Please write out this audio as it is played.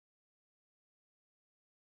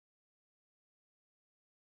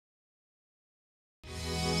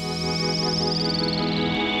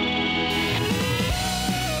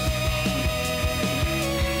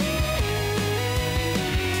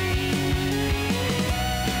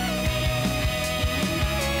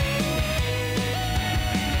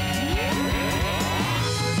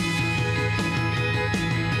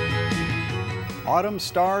autumn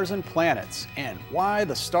stars and planets, and why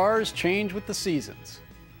the stars change with the seasons.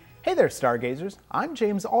 Hey there, stargazers. I'm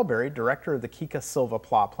James Albury, director of the Kika Silva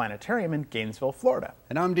Pla Planetarium in Gainesville, Florida.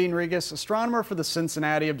 And I'm Dean Regas, astronomer for the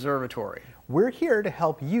Cincinnati Observatory. We're here to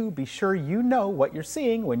help you be sure you know what you're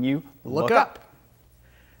seeing when you Look up.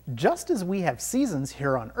 Just as we have seasons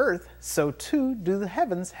here on Earth, so too do the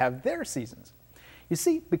heavens have their seasons. You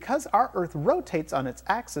see, because our Earth rotates on its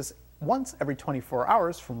axis once every 24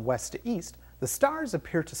 hours from west to east, the stars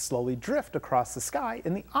appear to slowly drift across the sky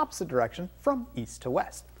in the opposite direction from east to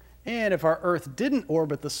west. And if our Earth didn't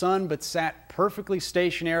orbit the sun but sat perfectly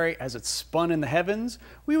stationary as it spun in the heavens,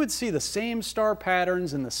 we would see the same star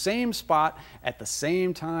patterns in the same spot at the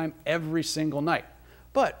same time every single night.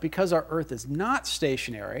 But because our Earth is not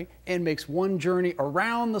stationary and makes one journey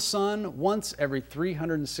around the sun once every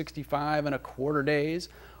 365¼ days,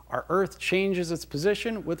 our Earth changes its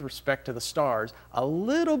position with respect to the stars a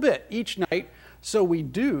little bit each night, so we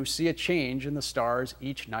do see a change in the stars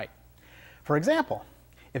each night. For example,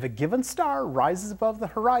 if a given star rises above the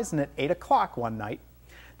horizon at 8 o'clock one night,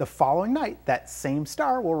 the following night that same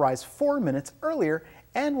star will rise 4 minutes earlier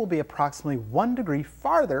and will be approximately 1 degree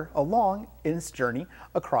farther along in its journey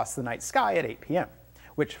across the night sky at 8 p.m.,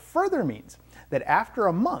 which further means that after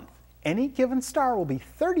a month, any given star will be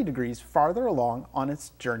 30 degrees farther along on its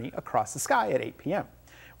journey across the sky at 8 p.m.,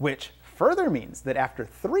 which further means that after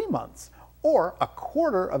 3 months, or a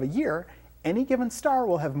quarter of a year, any given star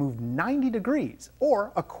will have moved 90 degrees,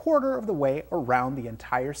 or a quarter of the way around the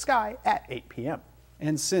entire sky at 8 p.m.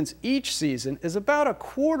 And since each season is about a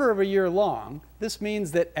quarter of a year long, this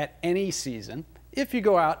means that at any season, if you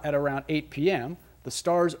go out at around 8 p.m., the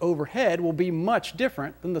stars overhead will be much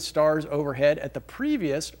different than the stars overhead at the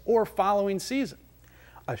previous or following season.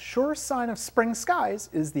 A sure sign of spring skies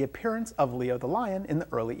is the appearance of Leo the Lion in the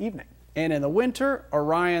early evening. And in the winter,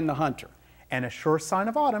 Orion the Hunter. And a sure sign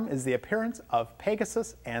of autumn is the appearance of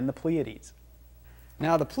Pegasus and the Pleiades.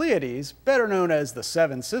 Now the Pleiades, better known as the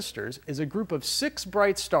Seven Sisters, is a group of 6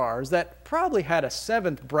 bright stars that probably had a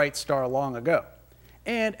 7th bright star long ago.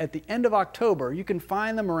 And at the end of October, you can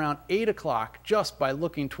find them around 8 o'clock just by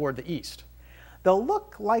looking toward the east. They'll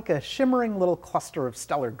look like a shimmering little cluster of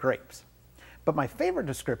stellar grapes. But my favorite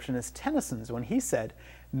description is Tennyson's when he said,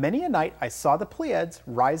 "Many a night I saw the Pleiades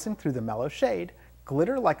rising through the mellow shade,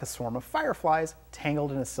 glitter like a swarm of fireflies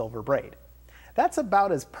tangled in a silver braid." That's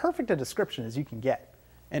about as perfect a description as you can get.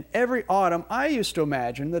 And every autumn, I used to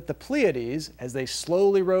imagine that the Pleiades, as they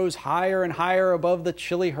slowly rose higher and higher above the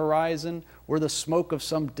chilly horizon, were the smoke of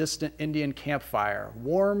some distant Indian campfire,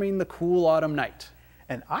 warming the cool autumn night.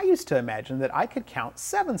 And I used to imagine that I could count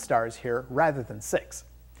 7 stars here rather than 6.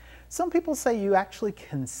 Some people say you actually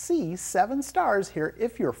can see 7 stars here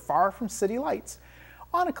if you're far from city lights,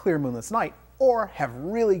 on a clear moonless night, or have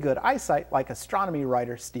really good eyesight like astronomy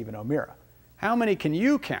writer Stephen O'Meara. How many can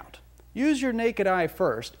you count? Use your naked eye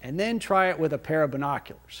first, and then try it with a pair of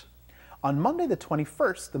binoculars. On Monday the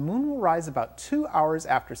 21st, the moon will rise about 2 hours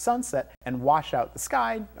after sunset and wash out the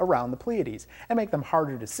sky around the Pleiades and make them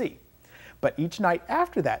harder to see. But each night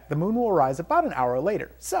after that, the moon will rise about an hour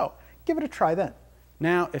later, so give it a try then.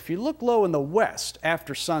 Now, if you look low in the west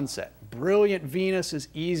after sunset, brilliant Venus is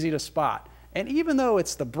easy to spot. And even though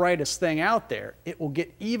it's the brightest thing out there, it will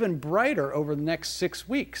get even brighter over the next 6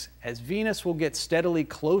 weeks as Venus will get steadily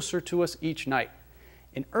closer to us each night.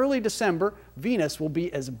 In early December, Venus will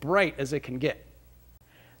be as bright as it can get.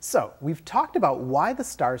 So, we've talked about why the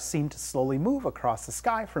stars seem to slowly move across the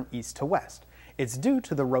sky from east to west. It's due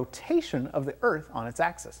to the rotation of the Earth on its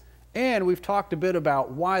axis. And we've talked a bit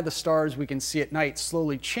about why the stars we can see at night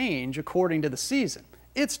slowly change according to the season.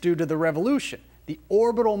 It's due to the revolution, the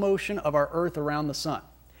orbital motion of our Earth around the sun.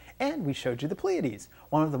 And we showed you the Pleiades,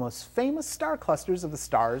 one of the most famous star clusters of the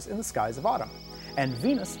stars in the skies of autumn. And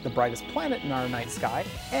Venus, the brightest planet in our night sky,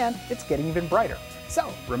 and it's getting even brighter.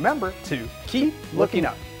 So remember to keep looking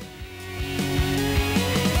up.